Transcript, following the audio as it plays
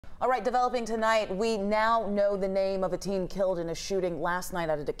All right, developing tonight, we now know the name of a teen killed in a shooting last night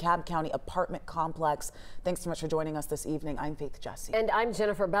at a DeKalb County apartment complex. Thanks so much for joining us this evening. I'm Faith Jesse. And I'm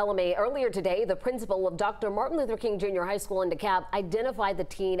Jennifer Bellamy. Earlier today, the principal of Dr. Martin Luther King Jr. High School in DeKalb identified the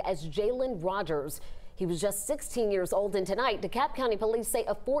teen as Jalen Rogers. He was just 16 years old, and tonight, DeKalb County police say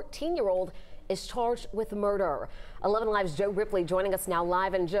a 14-year-old is charged with murder. 11 Live's Joe Ripley joining us now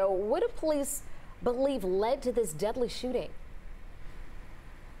live. And Joe, what do police believe led to this deadly shooting?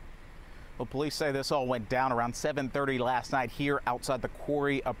 Well, police say this all went down around 7:30 last night here outside the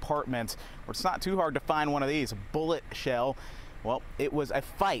Quarry Apartments, where it's not too hard to find one of these, a bullet shell. Well, it was a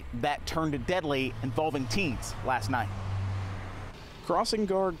fight that turned deadly involving teens last night. Crossing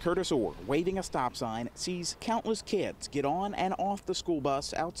guard Curtis Orr, waving a stop sign, sees countless kids get on and off the school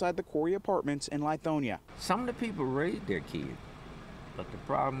bus outside the Quarry Apartments in Lithonia. Some of the people raise their kids, but the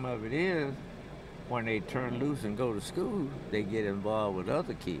problem of it is when they turn loose and go to school, they get involved with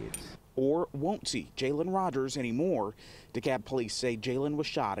other kids. Or won't see Jalen Rogers anymore. DeKalb police say Jalen was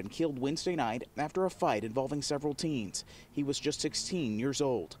shot and killed Wednesday night after a fight involving several teens. He was just 16 years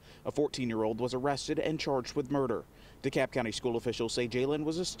old. A 14-year-old was arrested and charged with murder. DeKalb County school officials say Jalen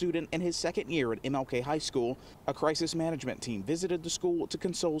was a student in his second year at MLK High School. A crisis management team visited the school to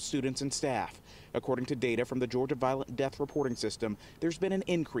console students and staff. According to data from the Georgia Violent Death Reporting System, there's been an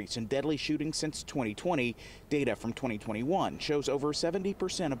increase in deadly shootings since 2020. Data from 2021 shows over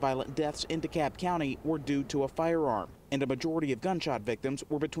 70% of violent deaths in DeKalb County were due to a firearm, and a majority of gunshot victims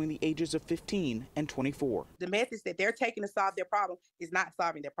were between the ages of 15 and 24. The methods that they're taking to solve their problem is not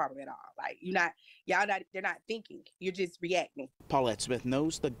solving their problem at all. Like, they're not thinking, you're just reacting. Paulette Smith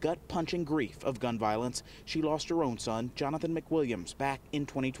knows the gut-punching grief of gun violence. She lost her own son, Jonathan McWilliams, back in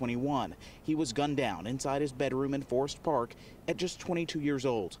 2021. He was gunned down inside his bedroom in Forest Park at just 22 years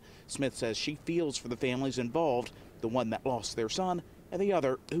old. Smith says she feels for the families involved, the one that lost their son and the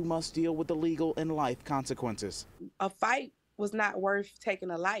other who must deal with the legal and life consequences. A fight was not worth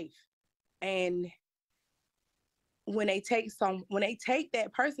taking a life. And when they take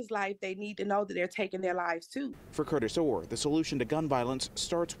that person's life, they need to know that they're taking their lives too. For Curtis Orr, the solution to gun violence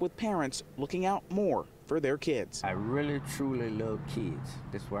starts with parents looking out more for their kids. I really, truly love kids.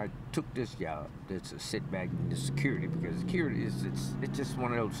 That's why I took this job, to sit back in the security, because security it's just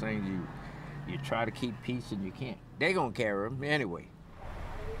one of those things you try to keep peace and you can't. They're gonna carry them anyway.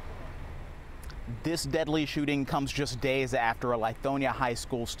 This deadly shooting comes just days after a Lithonia High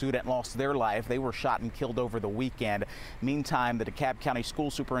School student lost their life. They were shot and killed over the weekend. Meantime, the DeKalb County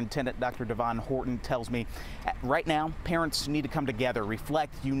School Superintendent, Dr. Devon Horton, tells me right now parents need to come together,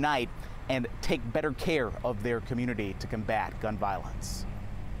 reflect, unite, and take better care of their community to combat gun violence.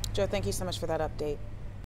 Joe, thank you so much for that update.